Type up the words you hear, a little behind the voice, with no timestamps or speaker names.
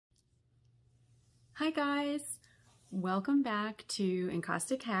Hi guys, welcome back to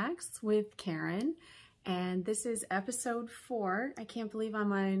Encaustic Hacks with Karen, and this is episode 4. I can't believe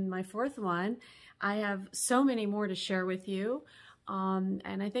I'm on my 4th one. I have so many more to share with you, and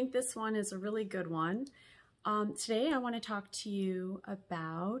I think this one is a really good one. Today I want to talk to you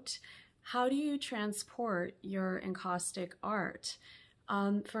about how do you transport your encaustic art.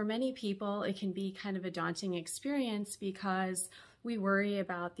 For many people, it can be kind of a daunting experience because we worry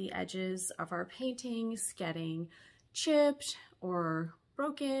about the edges of our paintings getting chipped or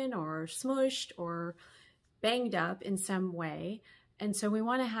broken or smushed or banged up in some way. And so we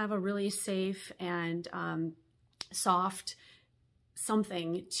want to have a really safe and soft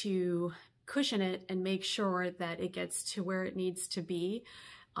something to cushion it and make sure that it gets to where it needs to be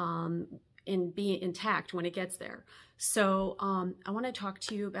and be intact when it gets there. So I want to talk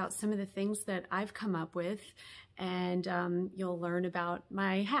to you about some of the things that I've come up with, and you'll learn about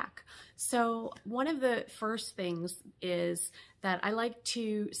my hack. So one of the first things is that I like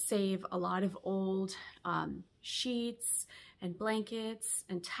to save a lot of old sheets and blankets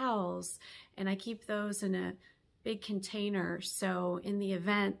and towels, and I keep those in a big container. So in the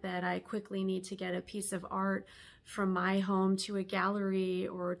event that I quickly need to get a piece of art from my home to a gallery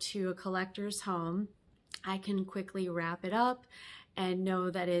or to a collector's home, I can quickly wrap it up and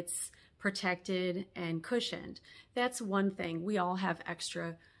know that it's protected and cushioned. That's one thing. We all have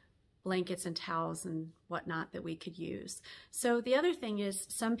extra blankets and towels and whatnot that we could use. So the other thing is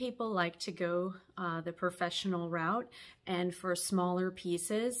some people like to go the professional route, and for smaller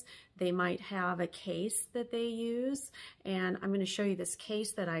pieces they might have a case that they use, and I'm going to show you this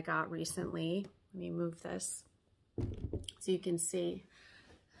case that I got recently. Let me move this so you can see.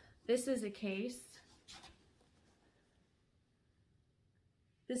 This is a case.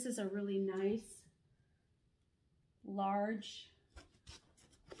 This is a really nice large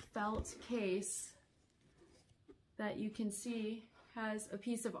felt case that you can see has a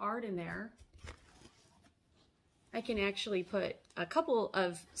piece of art in there. I can actually put a couple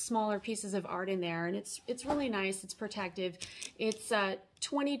of smaller pieces of art in there, and it's really nice. It's protective. It's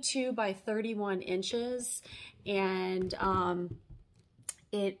 22 by 31 inches, and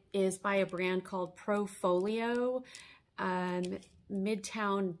it is by a brand called Profolio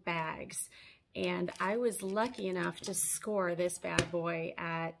Midtown Bags. And I was lucky enough to score this bad boy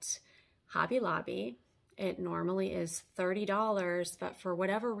at Hobby Lobby. It normally is $30, but for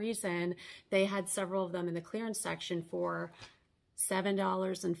whatever reason, they had several of them in the clearance section for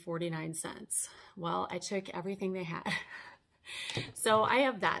 $7.49. Well, I took everything they had. So I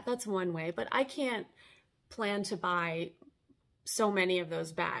have that. That's one way, but I can't plan to buy so many of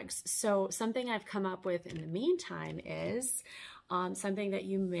those bags. So something I've come up with in the meantime is something that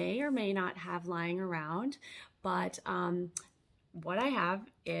you may or may not have lying around, but what I have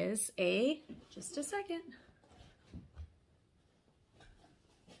is just a second.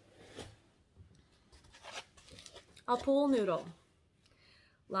 A pool noodle.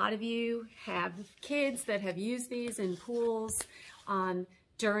 A lot of you have kids that have used these in pools.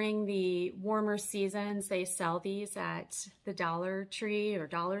 During the warmer seasons, they sell these at the Dollar Tree or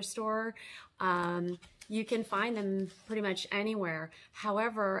Dollar Store. You can find them pretty much anywhere.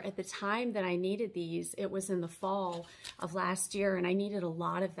 However, at the time that I needed these, it was in the fall of last year, and I needed a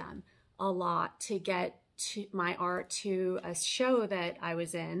lot of them, to get to my art to a show that I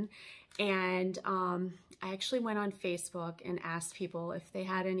was in. And I actually went on Facebook and asked people if they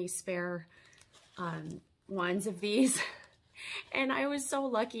had any spare ones of these. And I was so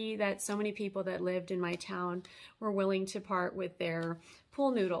lucky that so many people that lived in my town were willing to part with their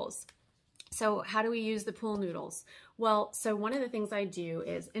pool noodles. So how do we use the pool noodles? Well, so one of the things I do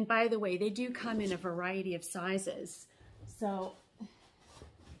is, and by the way, they do come in a variety of sizes. So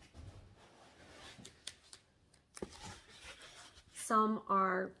some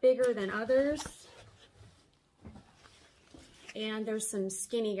are bigger than others, and there's some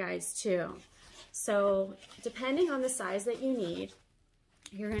skinny guys too. So depending on the size that you need,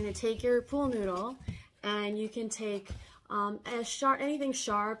 you're going to take your pool noodle, and you can take anything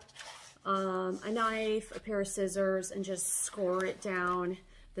sharp, a knife, a pair of scissors, and just score it down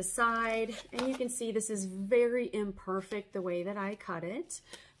the side. And you can see this is very imperfect the way that I cut it,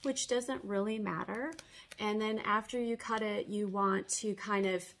 which doesn't really matter. And then after you cut it, you want to kind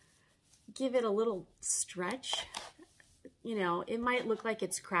of give it a little stretch. You know, it might look like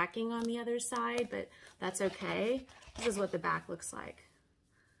it's cracking on the other side, but that's okay. This is what the back looks like.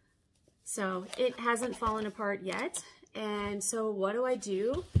 So it hasn't fallen apart yet. And so what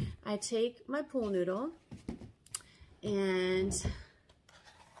do? I take my pool noodle, and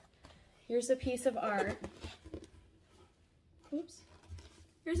here's a piece of art. Oops.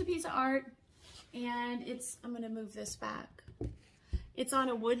 Here's a piece of art. And I'm gonna move this back. It's on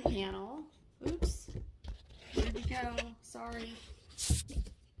a wood panel. Oops, where'd it go? Sorry.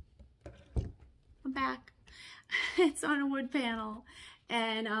 I'm back. It's on a wood panel.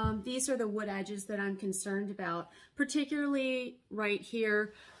 And these are the wood edges that I'm concerned about, particularly right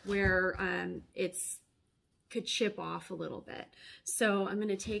here where it's could chip off a little bit. So I'm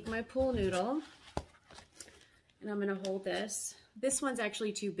gonna take my pool noodle and I'm gonna hold this. This one's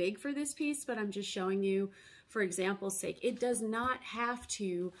actually too big for this piece, but I'm just showing you for example's sake. It does not have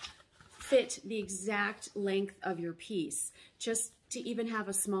to fit the exact length of your piece. Just to even have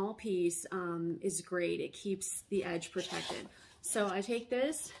a small piece is great. It keeps the edge protected. So I take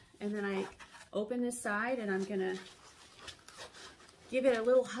this and then I open this side and I'm gonna give it a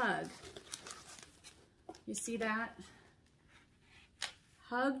little hug. You see that?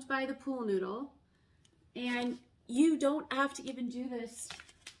 Hugged by the pool noodle. And you don't have to even do this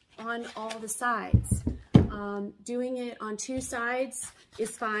on all the sides. Doing it on two sides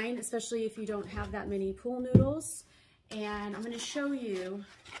is fine, especially if you don't have that many pool noodles. And I'm going to show you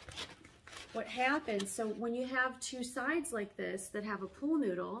what happens. So when you have two sides like this that have a pool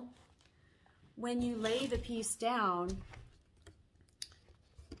noodle, when you lay the piece down,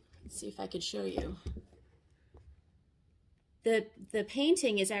 let's see if I can show you. The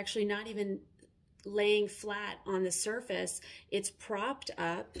painting is actually not even laying flat on the surface. It's propped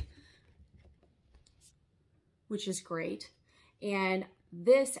up, which is great. And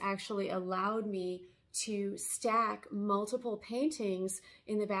this actually allowed me to stack multiple paintings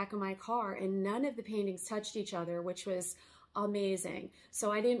in the back of my car, and none of the paintings touched each other, which was amazing.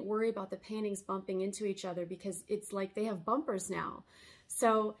 So I didn't worry about the paintings bumping into each other because it's like they have bumpers now.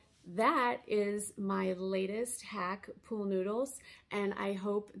 So that is my latest hack, pool noodles, and I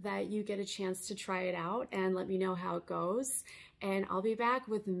hope that you get a chance to try it out and let me know how it goes. And I'll be back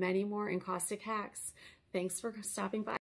with many more encaustic hacks. Thanks for stopping by.